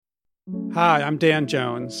Hi, I'm Dan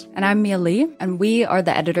Jones. And I'm Mia Lee, and we are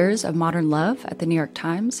the editors of Modern Love at the New York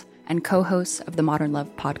Times and co-hosts of the Modern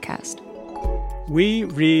Love podcast. We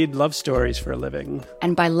read love stories for a living.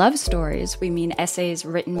 And by love stories, we mean essays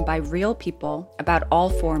written by real people about all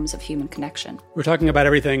forms of human connection. We're talking about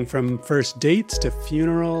everything from first dates to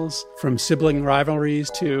funerals, from sibling rivalries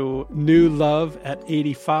to new love at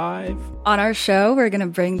 85. On our show, we're going to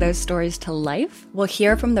bring those stories to life. We'll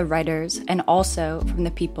hear from the writers and also from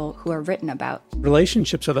the people who are written about.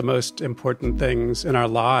 Relationships are the most important things in our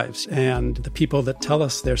lives, and the people that tell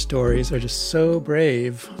us their stories are just so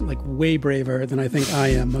brave, like way braver than I think I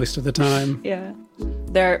am most of the time. Yeah.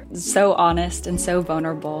 They're so honest and so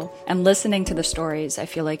vulnerable. And listening to the stories, I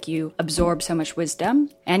feel like you absorb so much wisdom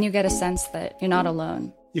and you get a sense that you're not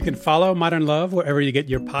alone. You can follow Modern Love wherever you get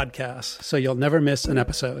your podcasts, so you'll never miss an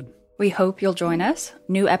episode. We hope you'll join us.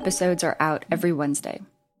 New episodes are out every Wednesday.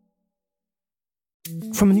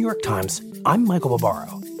 From the New York Times, I'm Michael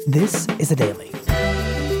Barbaro. This is The Daily.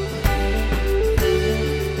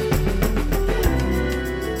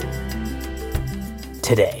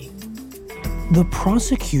 Today, the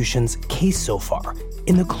prosecution's case so far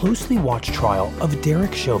in the closely watched trial of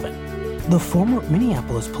Derek Chauvin, the former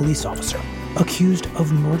Minneapolis police officer accused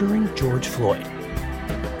of murdering George Floyd.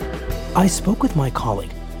 I spoke with my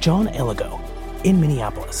colleague, John Eligo, in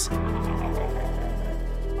Minneapolis.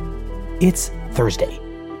 It's Thursday,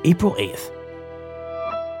 April 8th.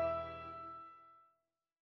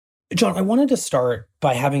 John, I wanted to start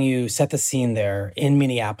by having you set the scene there in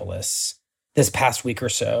Minneapolis this past week or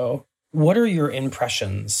so. What are your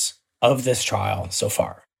impressions of this trial so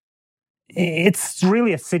far? It's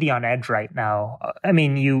really a city on edge right now. I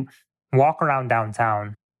mean, you walk around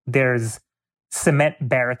downtown, there's cement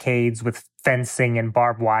barricades with fencing and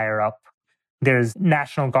barbed wire up. There's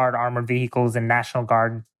National Guard armored vehicles and National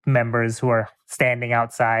Guard members who are standing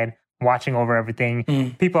outside, watching over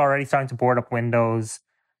everything. People are already starting to board up windows.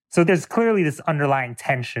 So there's clearly this underlying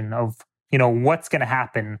tension of, what's going to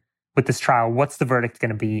happen with this trial? What's the verdict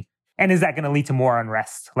going to be? And is that going to lead to more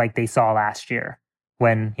unrest like they saw last year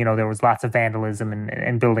when, there was lots of vandalism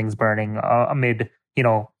and buildings burning amid,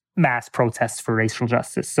 mass protests for racial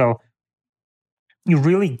justice? So you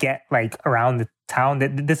really get around the town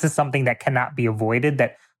that this is something that cannot be avoided,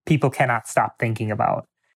 that people cannot stop thinking about.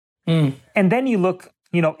 And then you look,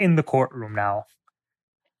 in the courtroom now,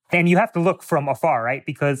 and you have to look from afar, right?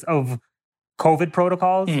 Because of COVID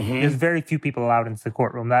protocols, there's very few people allowed into the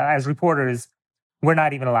courtroom. As reporters, we're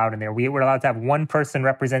not even allowed in there. We're allowed to have one person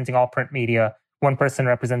representing all print media, one person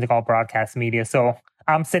representing all broadcast media. So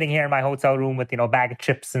I'm sitting here in my hotel room with, a bag of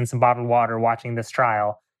chips and some bottled water watching this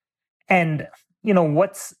trial. And,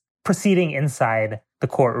 what's proceeding inside the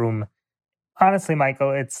courtroom, honestly,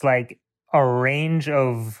 Michael, it's like a range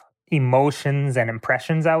of emotions and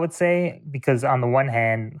impressions, I would say, because on the one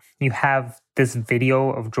hand, you have this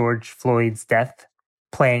video of George Floyd's death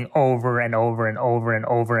playing over and over and over and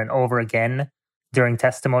over and over again during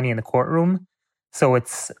testimony in the courtroom. So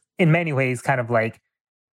it's in many ways kind of like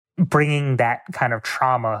bringing that kind of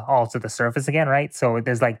trauma all to the surface again, right? So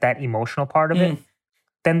there's that emotional part of it.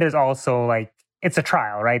 Then there's also it's a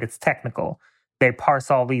trial, right? It's technical. They parse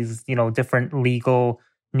all these, different legal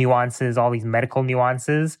nuances, all these medical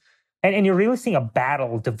nuances. And you're really seeing a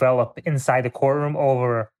battle develop inside the courtroom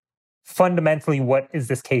over fundamentally what is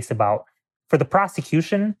this case about. For the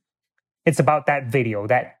prosecution, it's about that video,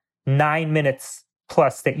 that 9 minutes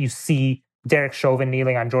plus that you see Derek Chauvin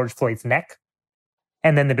kneeling on George Floyd's neck.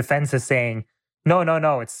 And then the defense is saying, no,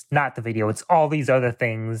 it's not the video. It's all these other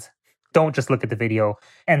things. Don't just look at the video.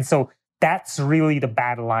 And so that's really the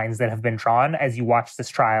battle lines that have been drawn as you watch this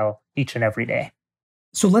trial each and every day.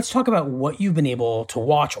 So let's talk about what you've been able to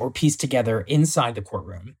watch or piece together inside the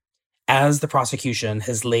courtroom as the prosecution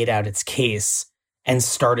has laid out its case and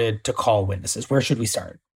started to call witnesses. Where should we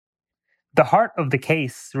start? The heart of the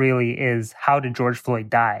case really is, how did George Floyd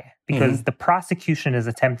die? Because the prosecution is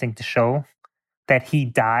attempting to show that he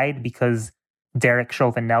died because Derek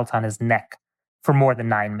Chauvin knelt on his neck for more than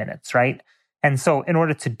 9 minutes, right? And so in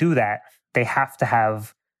order to do that, they have to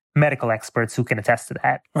have medical experts who can attest to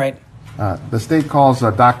that. Right. The state calls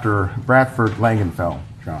Dr. Bradford Langenfeld,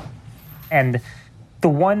 John. And the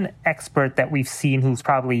one expert that we've seen who's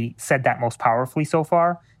probably said that most powerfully so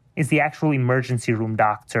far is the actual emergency room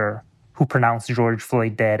doctor who pronounced George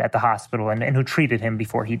Floyd dead at the hospital and who treated him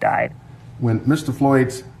before he died. When Mr.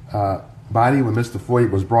 Floyd's body, when Mr.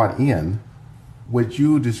 Floyd was brought in, would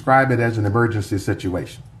you describe it as an emergency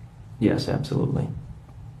situation? Yes, absolutely.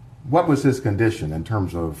 What was his condition in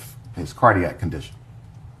terms of his cardiac condition?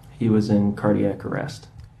 He was in cardiac arrest.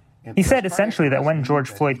 He said essentially that when George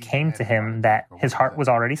Floyd came to him, that his heart was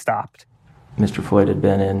already stopped. Mr. Floyd had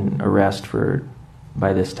been in arrest for,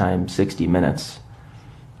 by this time, 60 minutes.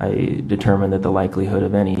 I determined that the likelihood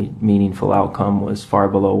of any meaningful outcome was far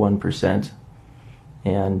below 1%,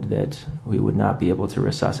 and that we would not be able to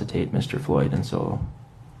resuscitate Mr. Floyd, and so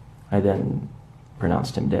I then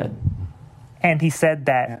pronounced him dead. And he said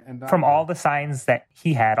that from all the signs that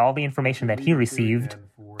he had, all the information that he received,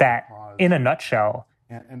 that in a nutshell,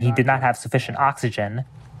 he did not have sufficient oxygen.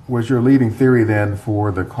 Was your leading theory then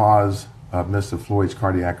for the cause of Mr. Floyd's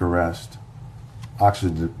cardiac arrest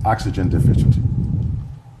oxygen deficiency?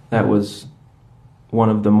 That was one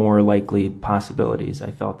of the more likely possibilities.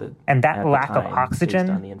 I felt that. And that lack of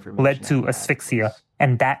oxygen led to asphyxia,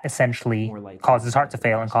 and that essentially caused his heart to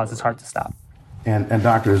fail and caused his heart to stop. And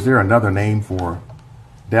doctor, is there another name for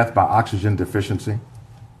death by oxygen deficiency?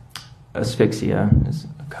 Asphyxia is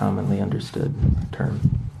a commonly understood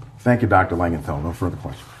term. Thank you, Dr. Langenfeld. No further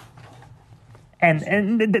questions.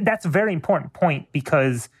 And that's a very important point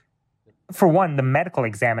because, for one, the medical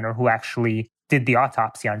examiner who actually did the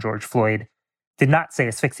autopsy on George Floyd did not say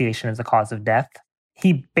asphyxiation is the cause of death.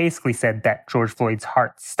 He basically said that George Floyd's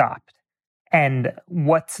heart stopped. And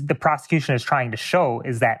what the prosecution is trying to show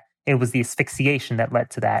is that it was the asphyxiation that led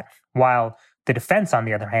to that, while the defense, on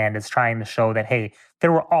the other hand, is trying to show that, hey,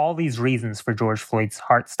 there were all these reasons for George Floyd's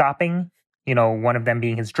heart stopping, one of them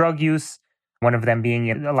being his drug use, one of them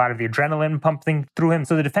being a lot of the adrenaline pumping through him.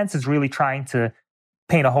 So the defense is really trying to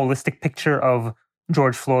paint a holistic picture of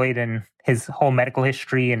George Floyd and his whole medical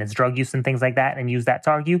history and his drug use and things like that, and use that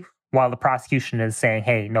to argue, while the prosecution is saying,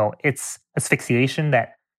 hey, no, it's asphyxiation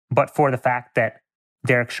but for the fact that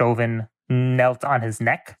Derek Chauvin knelt on his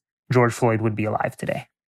neck, George Floyd would be alive today.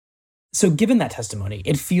 So given that testimony,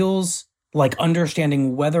 it feels like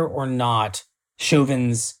understanding whether or not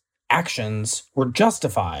Chauvin's actions were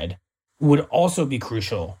justified would also be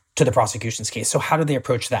crucial to the prosecution's case. So how do they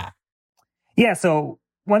approach that? Yeah, so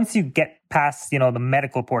once you get past, the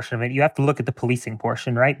medical portion of it, you have to look at the policing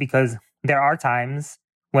portion, right? Because there are times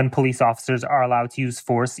when police officers are allowed to use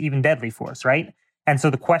force, even deadly force, right? And so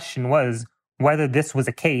the question was whether this was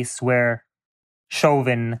a case where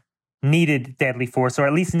Chauvin needed deadly force, or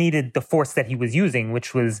at least needed the force that he was using,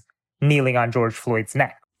 which was kneeling on George Floyd's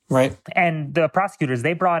neck. Right. And the prosecutors,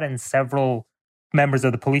 they brought in several members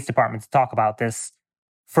of the police department to talk about this,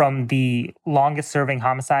 from the longest serving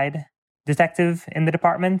homicide detective in the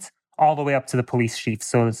department all the way up to the police chief,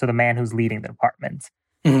 so the man who's leading the department.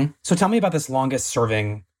 Mm-hmm. So tell me about this longest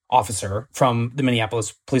serving officer from the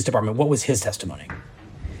Minneapolis Police Department. What was his testimony?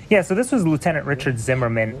 Yeah, so this was Lieutenant Richard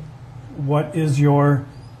Zimmerman. What is your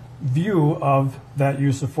view of that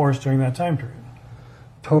use of force during that time period?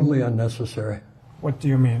 Totally unnecessary. What do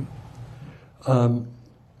you mean?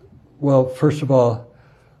 Well, first of all,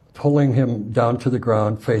 pulling him down to the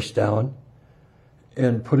ground, face down,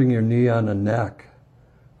 and putting your knee on the neck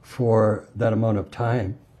for that amount of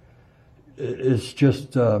time is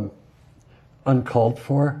just uncalled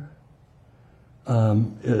for.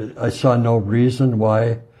 I saw no reason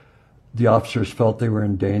why the officers felt they were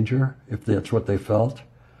in danger, if that's what they felt.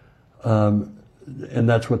 And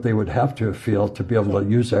that's what they would have to feel to be able to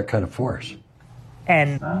use that kind of force.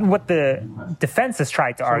 And what the defense has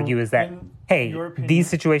tried to argue is that, hey, these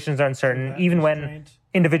situations are uncertain. Even when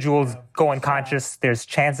individuals go unconscious, there's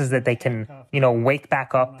chances that they can, wake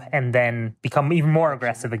back up and then become even more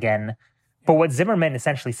aggressive again. But what Zimmerman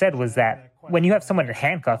essentially said was that when you have someone in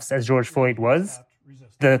handcuffs, as George Floyd was,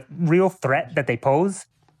 the real threat that they pose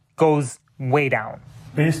goes way down.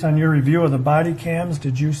 Based on your review of the body cams,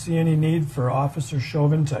 did you see any need for Officer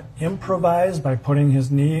Chauvin to improvise by putting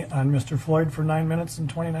his knee on Mr. Floyd for 9 minutes and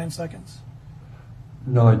 29 seconds?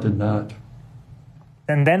 No, I did not.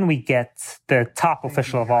 And then we get the top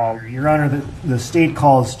official of all. Your Honor, the state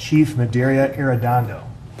calls Chief Medaria Arredondo.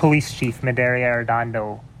 Police Chief Medaria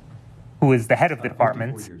Arredondo, who is the head of the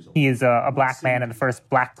department. He is a black man and the first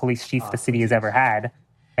black police chief the city has ever had.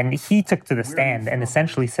 And he took to the stand and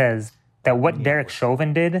essentially says that what Derek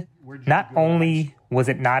Chauvin did, not only was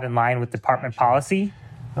it not in line with department policy.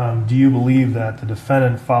 Do you believe that the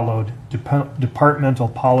defendant followed departmental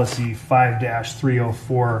policy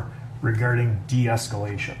 5-304 regarding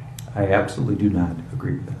de-escalation? I absolutely do not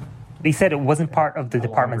agree with that. He said it wasn't part of the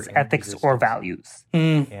department's ethics or values.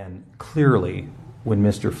 And clearly, when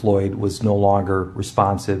Mr. Floyd was no longer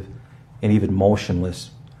responsive and even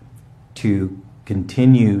motionless, to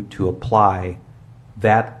continue to apply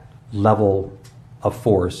that level of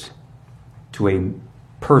force to a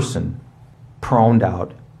person proned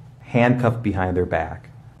out, handcuffed behind their back,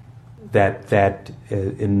 that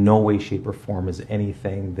in no way, shape, or form is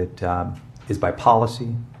anything that is by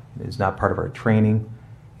policy, It is not part of our training,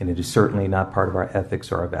 and it is certainly not part of our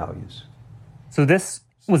ethics or our values. So this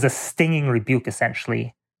was a stinging rebuke,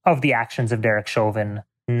 essentially, of the actions of Derek Chauvin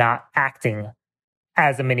not acting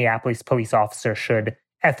as a Minneapolis police officer should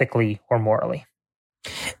ethically or morally.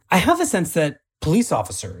 I have the sense that police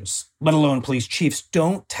officers, let alone police chiefs,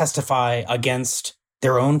 don't testify against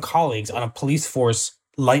their own colleagues on a police force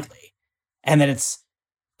lightly, and that it's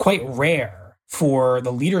quite rare for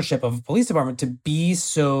the leadership of a police department to be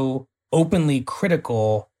so openly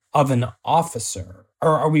critical of an officer.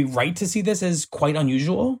 Or are we right to see this as quite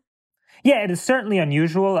unusual? Yeah, it is certainly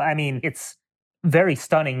unusual. I mean, it's very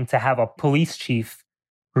stunning to have a police chief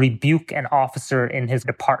rebuke an officer in his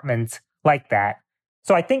department like that.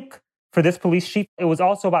 So I think for this police chief, it was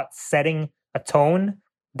also about setting a tone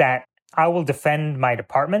that I will defend my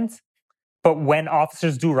department, but when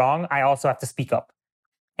officers do wrong, I also have to speak up.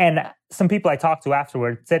 And some people I talked to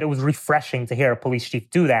afterward said it was refreshing to hear a police chief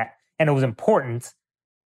do that. And it was important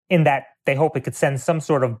in that they hope it could send some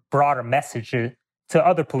sort of broader message to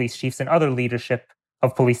other police chiefs and other leadership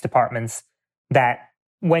of police departments that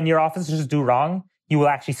when your officers do wrong, you will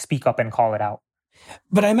actually speak up and call it out.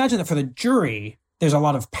 But I imagine that for the jury, there's a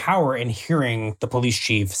lot of power in hearing the police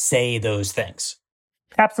chief say those things.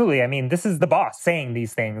 Absolutely. I mean, this is the boss saying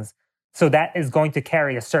these things. So that is going to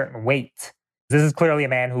carry a certain weight. This is clearly a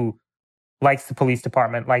man who likes the police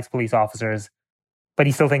department, likes police officers, but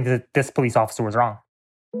he still thinks that this police officer was wrong.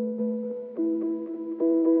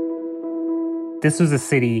 This was a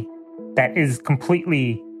city that is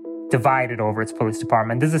completely divided over its police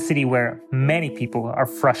department. This is a city where many people are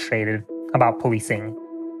frustrated about policing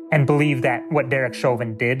and believe that what Derek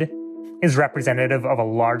Chauvin did is representative of a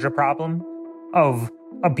larger problem of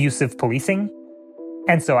abusive policing.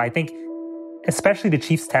 And so I think especially the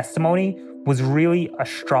chief's testimony was really a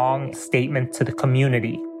strong statement to the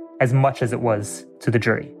community as much as it was to the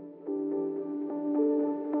jury.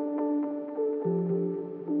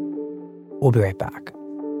 We'll be right back.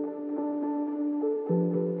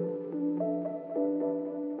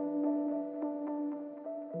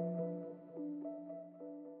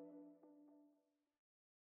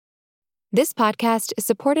 This podcast is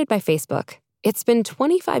supported by Facebook. It's been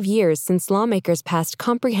 25 years since lawmakers passed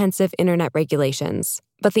comprehensive internet regulations,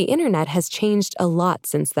 but the internet has changed a lot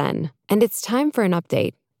since then, and it's time for an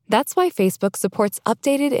update. That's why Facebook supports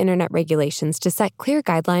updated internet regulations to set clear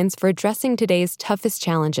guidelines for addressing today's toughest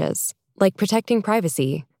challenges, like protecting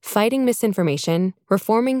privacy, fighting misinformation,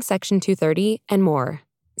 reforming Section 230, and more.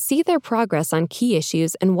 See their progress on key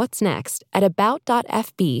issues and what's next at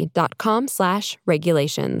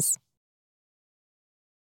about.fb.com/regulations.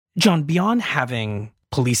 John, beyond having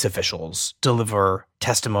police officials deliver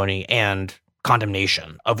testimony and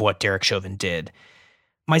condemnation of what Derek Chauvin did,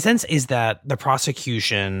 my sense is that the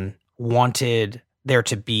prosecution wanted there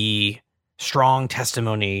to be strong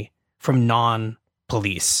testimony from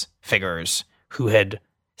non-police figures who had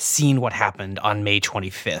seen what happened on May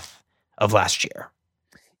 25th of last year.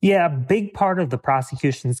 Yeah, a big part of the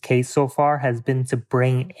prosecution's case so far has been to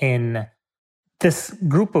bring in this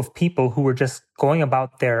group of people who were just going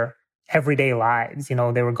about their everyday lives. You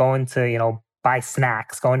know, they were going to, buy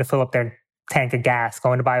snacks, going to fill up their tank of gas,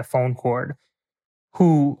 going to buy a phone cord,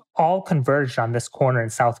 who all converged on this corner in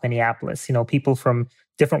South Minneapolis. People from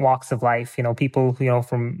different walks of life, people,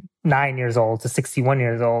 from 9 years old to 61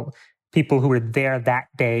 years old, people who were there that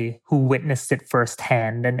day, who witnessed it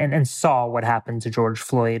firsthand and saw what happened to George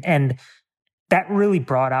Floyd. And that really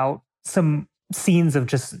brought out some scenes of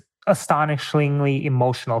just astonishingly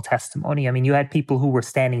emotional testimony. I mean, you had people who were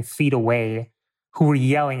standing feet away, who were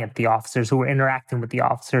yelling at the officers, who were interacting with the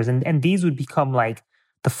officers. And these would become like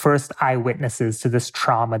the first eyewitnesses to this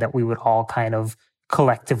trauma that we would all kind of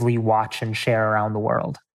collectively watch and share around the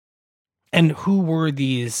world. And who were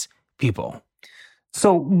these people?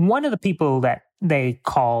 So one of the people that they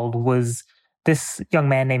called was this young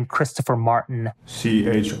man named Christopher Martin.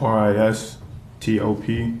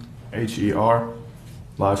 CHRISTOPHER.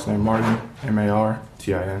 Last name Martin,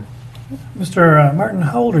 MARTIN. Mr. Martin,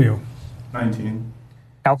 how old are you? 19.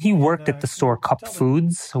 Now, he worked at the store Cup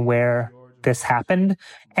Foods where this happened.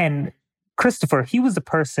 And Christopher, he was the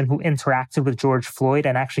person who interacted with George Floyd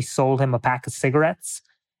and actually sold him a pack of cigarettes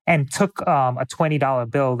and took a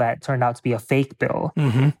 $20 bill that turned out to be a fake bill.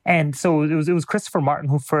 Mm-hmm. And so it was Christopher Martin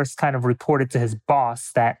who first kind of reported to his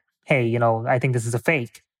boss that, hey, I think this is a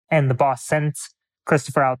fake. And the boss sent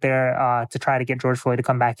Christopher out there to try to get George Floyd to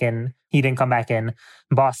come back in. He didn't come back in.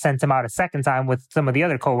 The boss sent him out a second time with some of the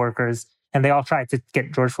other coworkers, and they all tried to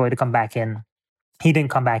get George Floyd to come back in. He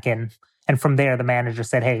didn't come back in. And from there, the manager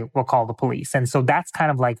said, hey, we'll call the police. And so that's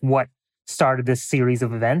kind of like what started this series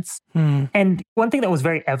of events. And one thing that was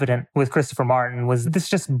very evident with Christopher Martin was this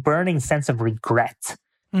just burning sense of regret.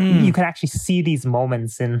 You can actually see these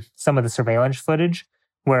moments in some of the surveillance footage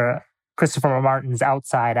where Christopher Martin's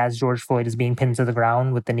outside as George Floyd is being pinned to the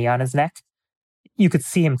ground with the knee on his neck. You could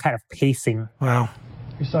see him kind of pacing. Wow.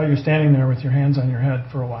 You saw you standing there with your hands on your head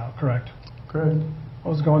for a while, correct? Correct.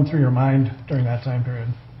 What was going through your mind during that time period?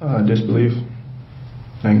 Disbelief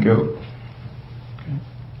and guilt. Okay.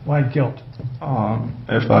 Why guilt?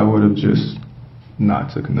 If I would have just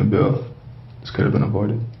not taken the bill, this could have been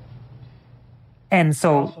avoided. And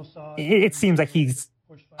so it seems like he's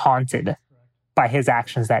haunted by his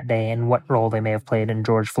actions that day and what role they may have played in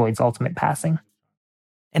George Floyd's ultimate passing.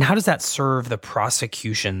 And how does that serve the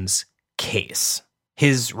prosecution's case?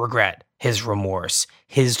 His regret, his remorse,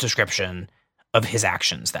 his description of his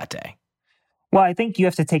actions that day? Well, I think you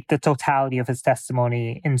have to take the totality of his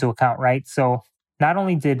testimony into account, right? So not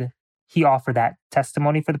only did he offer that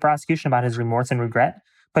testimony for the prosecution about his remorse and regret,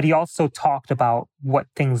 but he also talked about what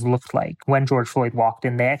things looked like when George Floyd walked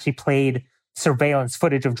in. They actually played surveillance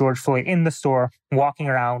footage of George Floyd in the store, walking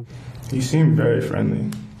around. He seemed very friendly,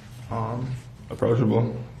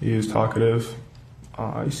 approachable. He was talkative.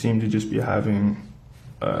 He seemed to just be having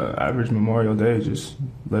an average Memorial Day, just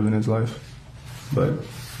living his life. But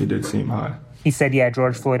he did seem high. He said, yeah,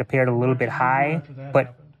 George Floyd appeared a little bit high,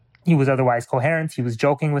 but he was otherwise coherent. He was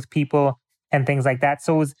joking with people and things like that.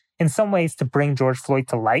 So it was in some ways to bring George Floyd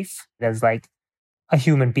to life as like a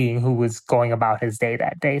human being who was going about his day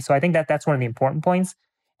that day. So I think that that's one of the important points.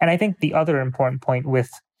 And I think the other important point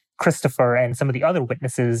with Christopher and some of the other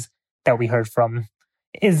witnesses that we heard from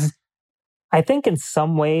is, I think in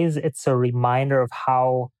some ways it's a reminder of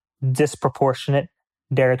how disproportionate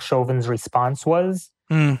Derek Chauvin's response was.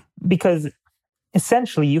 Because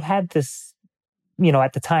essentially you had this,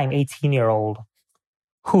 at the time, 18-year-old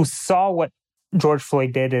who saw what George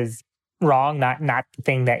Floyd did as wrong, not the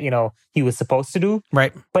thing that, he was supposed to do.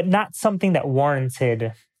 Right. But not something that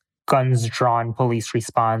warranted guns drawn police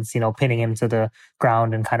response, pinning him to the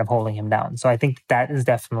ground and kind of holding him down. So I think that is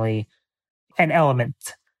definitely an element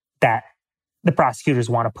that the prosecutors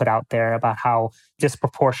want to put out there about how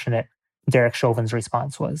disproportionate Derek Chauvin's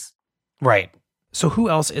response was. Right. So who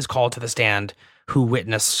else is called to the stand who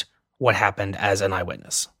witnessed what happened as an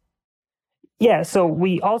eyewitness? Yeah, so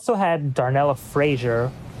we also had Darnella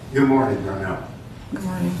Frazier. Good morning, Darnell. Good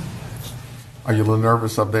morning. Are you a little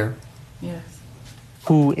nervous up there? Yes.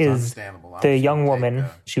 Who is the young woman,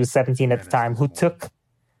 she was 17 at the time, who took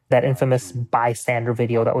that infamous bystander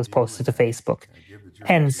video that was posted to Facebook.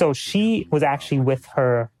 And so she was actually with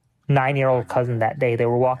her 9-year-old cousin that day. They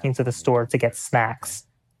were walking to the store to get snacks.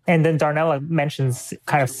 And then Darnella mentions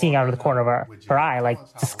kind of seeing out of the corner of her eye, like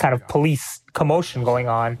this kind of police commotion going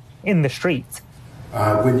on in the street.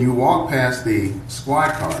 When you walked past the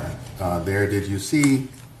squad car there, did you see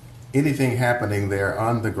anything happening there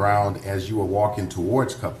on the ground as you were walking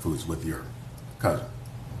towards Cup Foods with your cousin?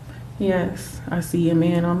 Yes, I see a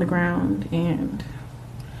man on the ground and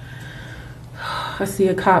I see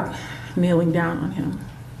a cop kneeling down on him.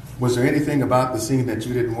 Was there anything about the scene that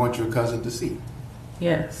you didn't want your cousin to see?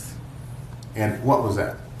 Yes. And what was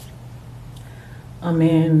that? A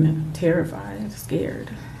man terrified, scared,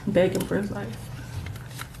 begging for his life.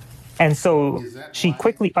 And so she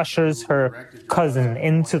quickly ushers her cousin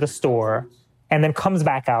into the store and then comes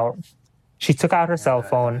back out. She took out her cell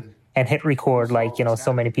phone and hit record like,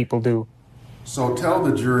 so many people do. So tell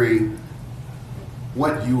the jury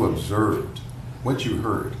what you observed, what you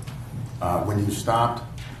heard when you stopped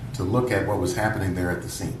to look at what was happening there at the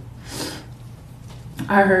scene.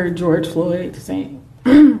 I heard George Floyd saying,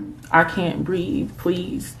 I can't breathe,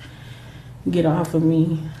 please get off of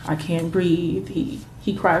me. I can't breathe.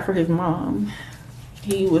 He cried for his mom.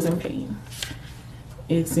 He was in pain.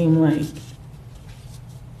 It seemed like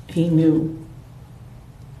he knew.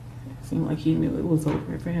 It seemed like he knew it was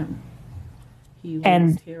over for him.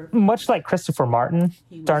 And much like Christopher Martin,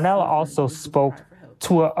 Darnella also spoke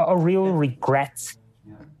to a real regret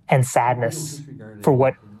and sadness for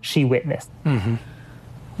what she witnessed. Mm-hmm.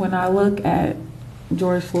 When I look at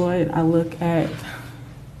George Floyd, I look at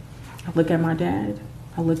my dad,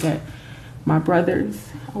 I look at my brothers,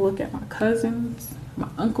 I look at my cousins, my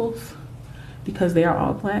uncles, because they are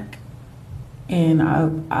all Black. And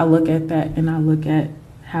I look at that and I look at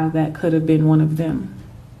how that could have been one of them.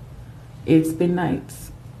 It's been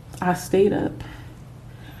nights. I stayed up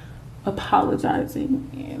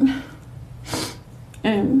apologizing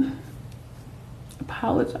and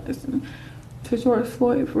apologizing to George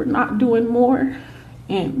Floyd for not doing more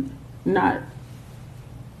and not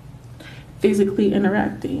physically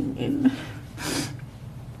interacting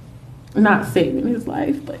not saving his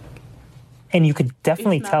life. Like, and you could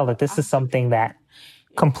definitely tell that this is something that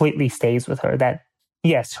completely stays with her. That,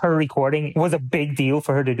 yes, her recording was a big deal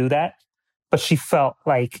for her to do that, but she felt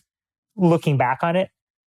like, looking back on it,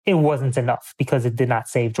 it wasn't enough because it did not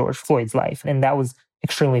save George Floyd's life. And that was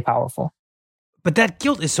extremely powerful. But that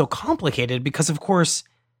guilt is so complicated because, of course,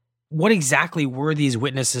 what exactly were these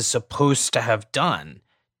witnesses supposed to have done?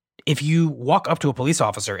 If you walk up to a police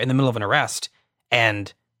officer in the middle of an arrest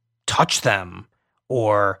and touch them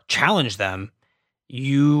or challenge them,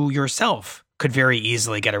 you yourself could very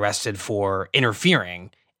easily get arrested for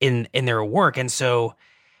interfering in their work. And so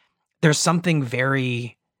there's something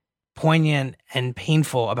very poignant and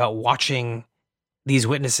painful about watching these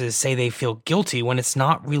witnesses say they feel guilty when it's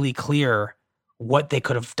not really clear what they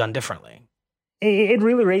could have done differently. It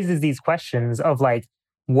really raises these questions of like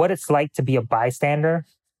what it's like to be a bystander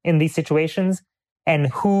in these situations and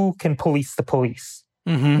who can police the police.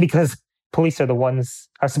 Mm-hmm. Because police are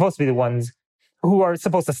supposed to be the ones who are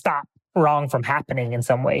supposed to stop wrong from happening in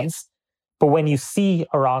some ways. But when you see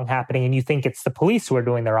a wrong happening and you think it's the police who are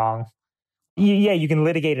doing the wrong, you can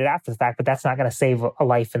litigate it after the fact, but that's not going to save a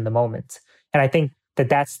life in the moment. And I think that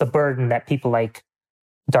that's the burden that people like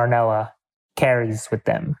Darnella carries with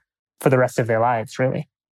them for the rest of their lives, really.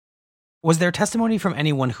 Was there testimony from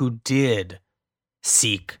anyone who did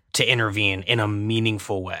seek to intervene in a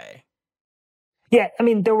meaningful way? Yeah, I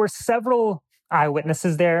mean, there were several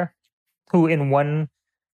eyewitnesses there who in one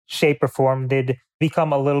shape or form did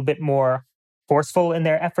become a little bit more forceful in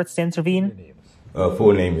their efforts to intervene.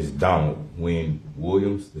 Full name is Donald Wayne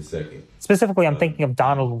Williams II. Specifically, I'm thinking of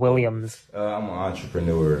Donald Williams. I'm an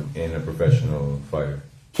entrepreneur and a professional fighter.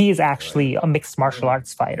 He is actually a mixed martial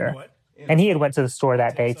arts fighter. And he had went to the store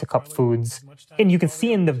that day to cup foods. And you can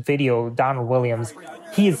see in the video, Donald Williams,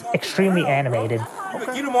 he is extremely animated.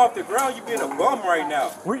 Get him off the ground, you being a bum right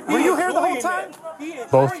now. Were you here the whole time?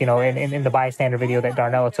 Both, in the bystander video that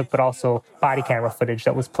Darnella took, but also body camera footage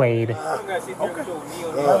that was played.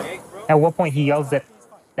 At one point, he yells at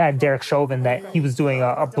Derek Chauvin that he was doing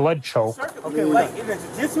a blood choke. Okay,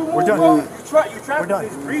 we're done. You're trapping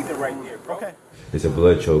his breathing right there, bro. Okay. It's a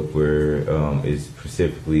blood choke where it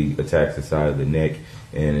specifically attacks the side of the neck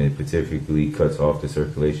and it specifically cuts off the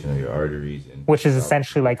circulation of your arteries. Which is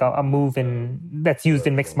essentially like a move that's used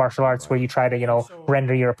in mixed martial arts where you try to,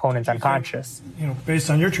 render your opponent unconscious. Based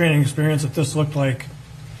on your training experience, if this looked like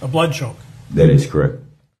a blood choke. That is correct.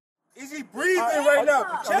 Is he breathing right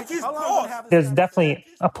now? Check his pulse. There's definitely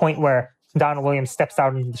a point where Donald Williams steps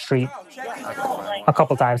out into the street a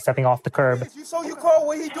couple times, stepping off the curb. So you call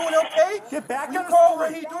what he doing okay? Get back. You call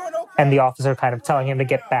what he doing okay? And the officer kind of telling him to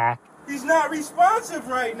get back. He's not responsive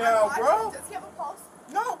right now, bro.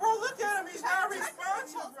 No, bro, look at him. He's not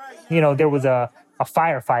responsive right now. There was a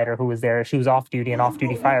firefighter who was there. She was off-duty, an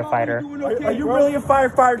off-duty firefighter. Are you really a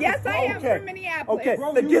firefighter? Yes, I am from Minneapolis. Okay,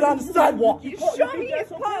 then get on the sidewalk. Show me his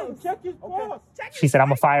pulse. Check his pulse. She said,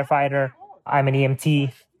 I'm a firefighter. I'm an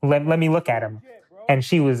EMT. Let me look at him. And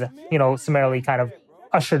she was, summarily kind of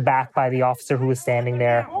ushered back by the officer who was standing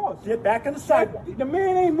there. Get back on the sidewalk. The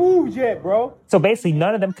man ain't moved yet, bro. So basically,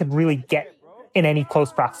 none of them could really get in any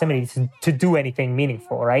close proximity to do anything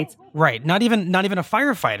meaningful, right? Right. Not even a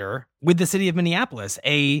firefighter with the city of Minneapolis,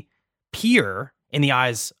 a peer in the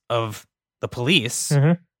eyes of the police.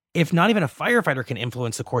 Mm-hmm. If not even a firefighter can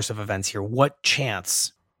influence the course of events here, what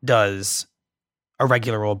chance does a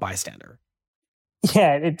regular old bystander?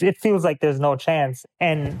 Yeah, it feels like there's no chance.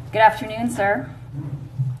 And Good afternoon, sir.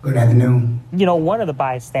 Good afternoon. One of the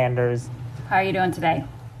bystanders. How are you doing today?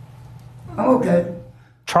 I'm okay.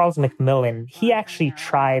 Charles McMillan, he actually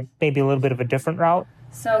tried maybe a little bit of a different route.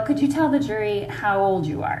 So could you tell the jury how old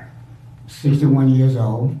you are? 61 years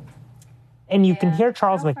old. And you can hear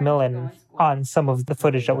Charles McMillan on some of the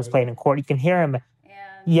footage that was played in court. You can hear him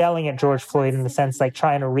yelling at George Floyd in the sense like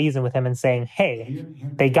trying to reason with him and saying, hey,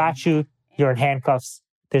 they got you. You're in handcuffs.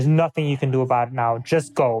 There's nothing you can do about it now.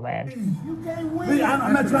 Just go, man.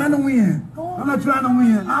 I'm not trying to win.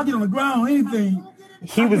 I'll get on the ground, anything.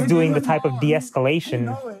 He was doing the type of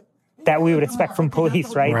de-escalation that we would expect from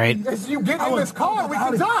police, right? Right. If you get in this car, we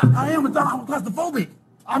can talk. I'm claustrophobic.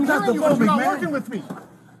 I'm claustrophobic, man. Working with me.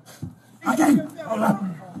 I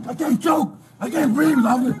can't choke. I can't breathe.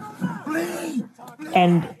 Please.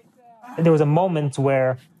 And there was a moment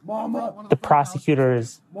where the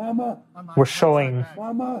prosecutors were showing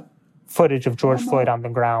footage of George Floyd on the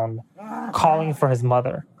ground, calling for his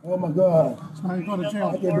mother. Oh my God. I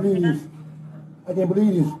can't believe this. I can't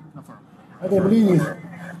believe this,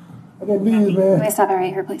 man. Can we stop it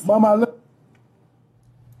right here, please? Mama, look.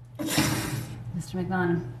 Mr.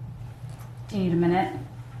 McMillan, do you need a minute?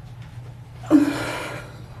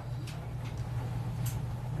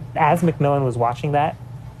 As McMillan was watching that,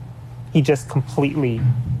 he just completely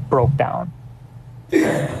broke down.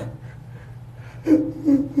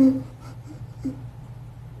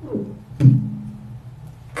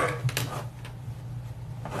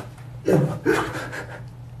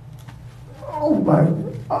 Oh my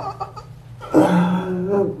God.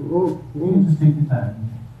 You just take your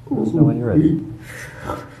time. Let us know when you're ready.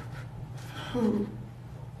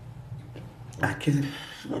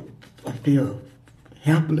 I feel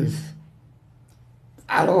helpless.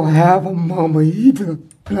 I don't have a mama either.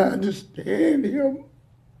 I understand him.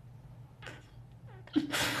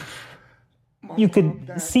 You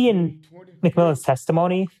could see in McMillan's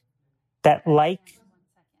testimony that, like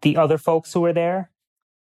the other folks who were there,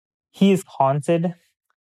 he is haunted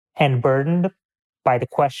and burdened by the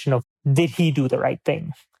question of, did he do the right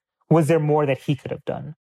thing? Was there more that he could have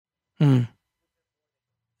done?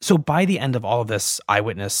 So by the end of all of this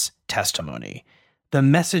eyewitness testimony, the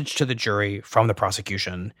message to the jury from the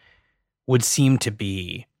prosecution would seem to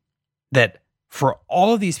be that for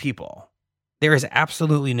all of these people, there is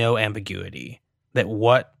absolutely no ambiguity that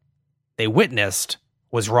what they witnessed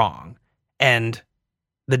was wrong. And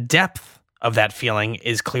the depth of that feeling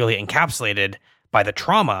is clearly encapsulated by the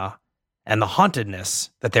trauma and the hauntedness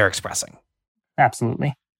that they're expressing.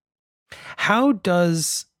 Absolutely. How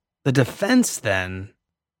does the defense then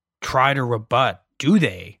do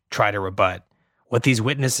they try to rebut what these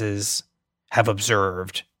witnesses have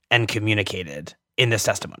observed and communicated in this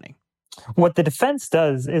testimony? What the defense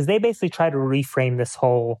does is they basically try to reframe this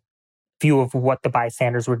whole view of what the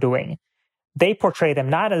bystanders were doing. They portray them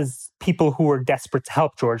not as people who were desperate to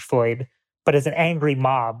help George Floyd, but as an angry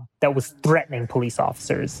mob that was threatening police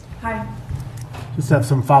officers. Hi. Just have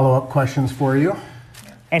some follow-up questions for you.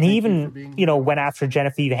 And he even, went after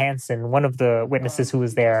Genevieve Hansen, one of the witnesses who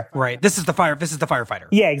was there. Right. This is the firefighter.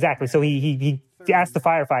 Yeah, exactly. So he asked the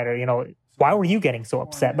firefighter, why were you getting so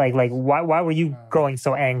upset? Like why were you growing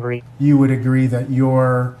so angry? You would agree that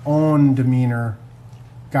your own demeanor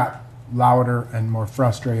got louder and more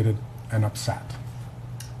frustrated and upset.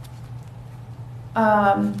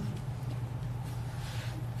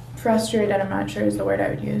 Frustrated, I'm not sure is the word I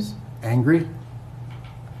would use. Angry?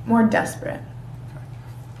 More desperate.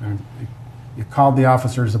 And you called the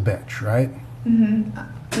officers a bitch, right?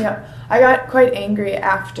 Mm-hmm. Yeah. I got quite angry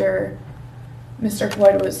after Mr.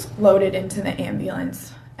 Floyd was loaded into the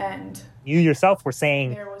ambulance, and you yourself were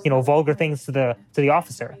saying, vulgar things to the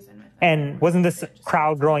officer. And wasn't this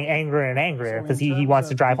crowd growing angrier and angrier because he wants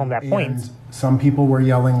to drive home that point? And some people were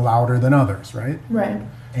yelling louder than others, right? Right.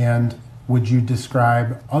 And would you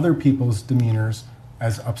describe other people's demeanors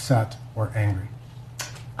as upset or angry?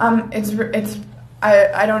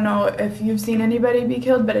 I don't know if you've seen anybody be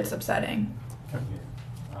killed, but it's upsetting.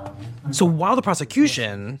 So while the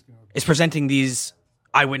prosecution is presenting these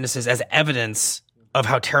eyewitnesses as evidence of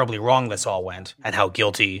how terribly wrong this all went and how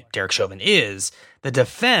guilty Derek Chauvin is, the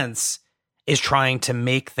defense is trying to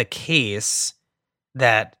make the case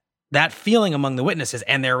that that feeling among the witnesses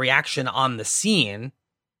and their reaction on the scene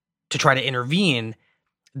to try to intervene,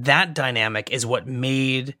 that dynamic is what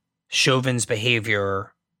made Chauvin's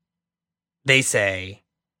behavior, they say,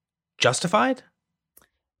 justified?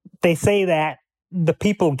 They say that the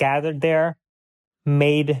people gathered there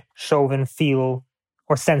made Chauvin feel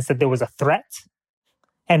or sense that there was a threat.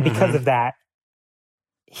 And because of that,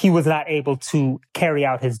 he was not able to carry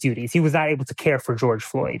out his duties. He was not able to care for George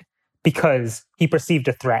Floyd because he perceived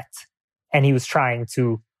a threat and he was trying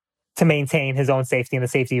to maintain his own safety and the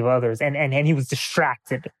safety of others. And he was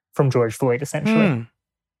distracted from George Floyd, essentially.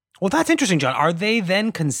 Well, that's interesting, John. Are they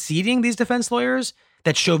then conceding, these defense lawyers,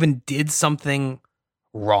 that Chauvin did something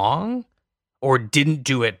wrong or didn't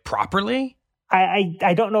do it properly?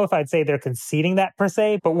 I don't know if I'd say they're conceding that per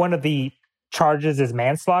se, but one of the charges is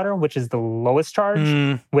manslaughter, which is the lowest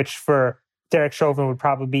charge, which for Derek Chauvin would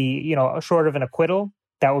probably be, short of an acquittal.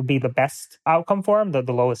 That would be the best outcome for him, the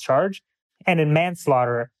lowest charge. And in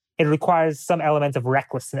manslaughter, it requires some element of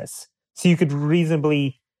recklessness. So you could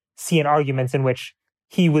reasonably see an argument in which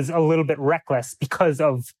he was a little bit reckless because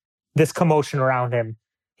of this commotion around him.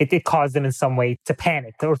 It caused him in some way to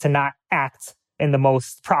panic or to not act in the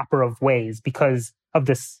most proper of ways because of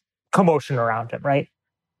this commotion around him, right?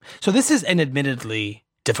 So this is an admittedly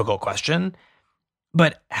difficult question,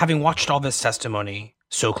 but having watched all this testimony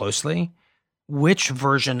so closely, which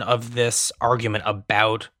version of this argument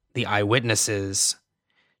about the eyewitnesses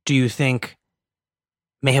do you think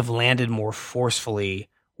may have landed more forcefully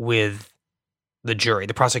with the jury,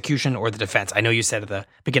 the prosecution or the defense? I know you said at the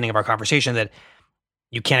beginning of our conversation that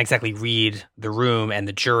you can't exactly read the room and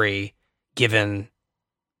the jury given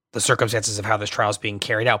the circumstances of how this trial is being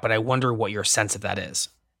carried out, but I wonder what your sense of that is.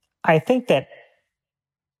 I think that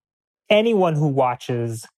anyone who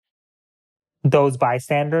watches those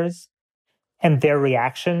bystanders and their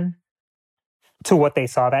reaction to what they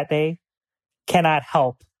saw that day cannot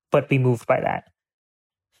help but be moved by that.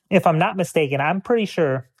 If I'm not mistaken, I'm pretty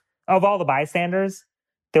sure of all the bystanders,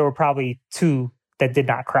 there were probably 2 that did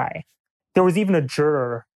not cry. There was even a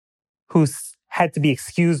juror who had to be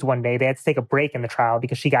excused one day. They had to take a break in the trial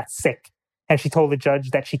because she got sick. And she told the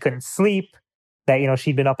judge that she couldn't sleep, that,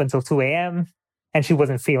 she'd been up until 2 a.m. and she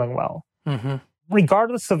wasn't feeling well. Mm-hmm.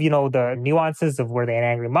 Regardless of, the nuances of were they an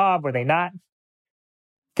angry mob, were they not,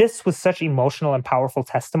 this was such emotional and powerful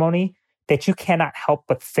testimony that you cannot help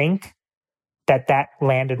but think that that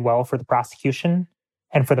landed well for the prosecution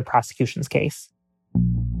and for the prosecution's case.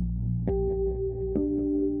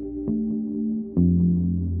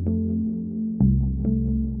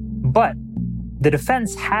 But the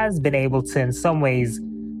defense has been able to, in some ways,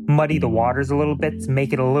 muddy the waters a little bit, to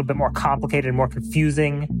make it a little bit more complicated and more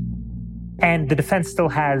confusing. And the defense still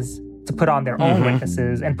has to put on their own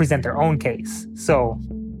witnesses and present their own case. So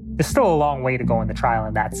there's still a long way to go in the trial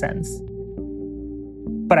in that sense.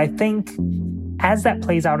 But I think as that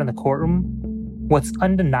plays out in the courtroom, what's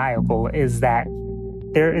undeniable is that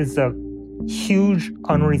there is a huge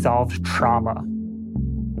unresolved trauma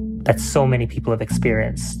that so many people have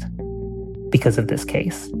experienced because of this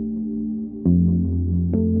case.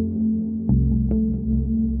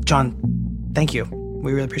 John, thank you.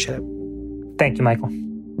 We really appreciate it. Thank you, Michael.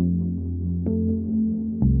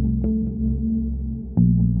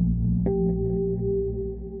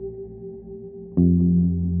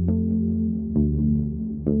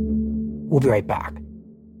 We'll be right back.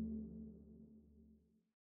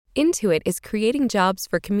 Intuit is creating jobs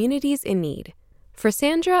for communities in need. For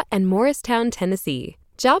Sandra and Morristown, Tennessee,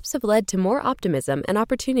 jobs have led to more optimism and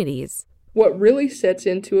opportunities. What really sets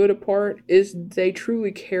Intuit apart is they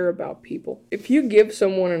truly care about people. If you give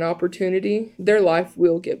someone an opportunity, their life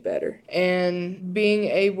will get better. And being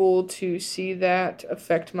able to see that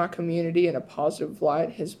affect my community in a positive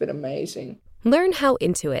light has been amazing. Learn how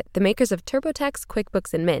Intuit, the makers of TurboTax,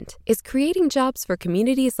 QuickBooks, and Mint, is creating jobs for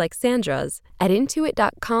communities like Sandra's at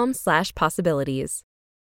intuit.com/possibilities.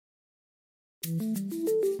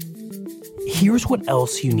 Here's what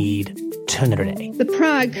else you need to know today. The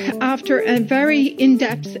Prague, after a very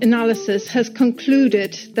in-depth analysis, has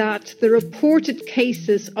concluded that the reported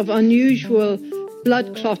cases of unusual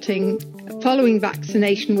blood clotting following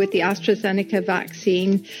vaccination with the AstraZeneca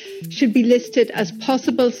vaccine should be listed as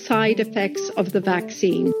possible side effects of the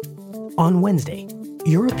vaccine. On Wednesday,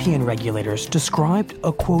 European regulators described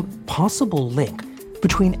a, quote, possible link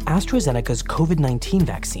between AstraZeneca's COVID-19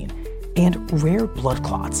 vaccine and rare blood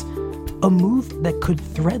clots, a move that could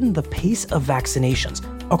threaten the pace of vaccinations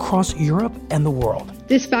across Europe and the world.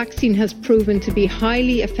 This vaccine has proven to be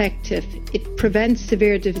highly effective. It prevents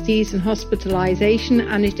severe disease and hospitalization,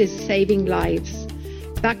 and it is saving lives.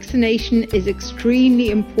 Vaccination is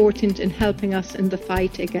extremely important in helping us in the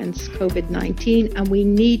fight against COVID-19, and we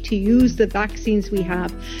need to use the vaccines we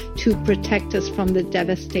have to protect us from the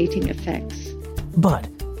devastating effects. But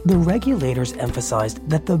the regulators emphasized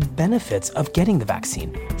that the benefits of getting the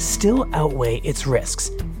vaccine still outweigh its risks,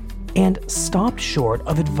 and stopped short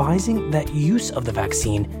of advising that use of the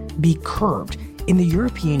vaccine be curbed in the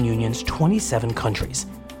European Union's 27 countries.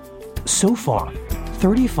 So far,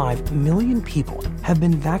 35 million people have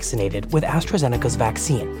been vaccinated with AstraZeneca's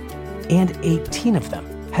vaccine, and 18 of them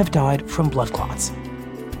have died from blood clots.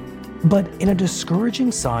 But in a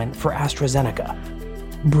discouraging sign for AstraZeneca,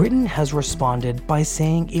 Britain has responded by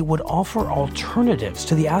saying it would offer alternatives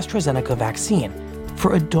to the AstraZeneca vaccine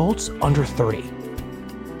for adults under 30.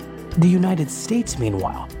 The United States,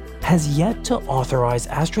 meanwhile, has yet to authorize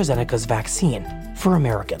AstraZeneca's vaccine for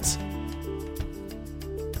Americans.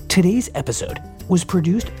 Today's episode was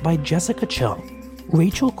produced by Jessica Chung,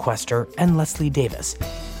 Rachel Quester, and Leslie Davis,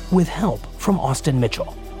 with help from Austin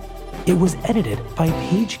Mitchell. It was edited by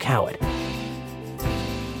Paige Coward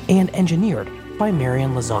and engineered by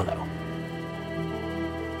Marian Lozano.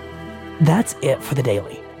 That's it for the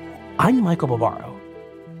Daily. I'm Michael Barbaro.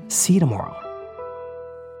 See you tomorrow.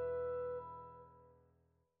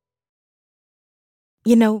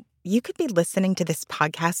 You know, you could be listening to this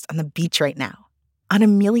podcast on the beach right now, on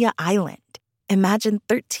Amelia Island. Imagine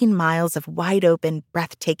 13 miles of wide-open,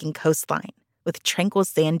 breathtaking coastline with tranquil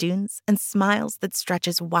sand dunes and smiles that stretch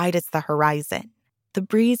as wide as the horizon. The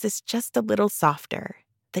breeze is just a little softer,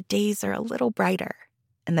 the days are a little brighter,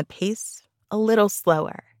 and the pace a little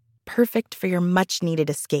slower. Perfect for your much-needed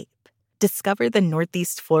escape. Discover the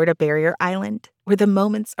Northeast Florida Barrier Island, where the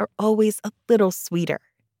moments are always a little sweeter.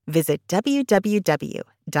 Visit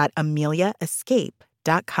www.ameliaescape.com.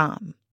 BlueNile.com.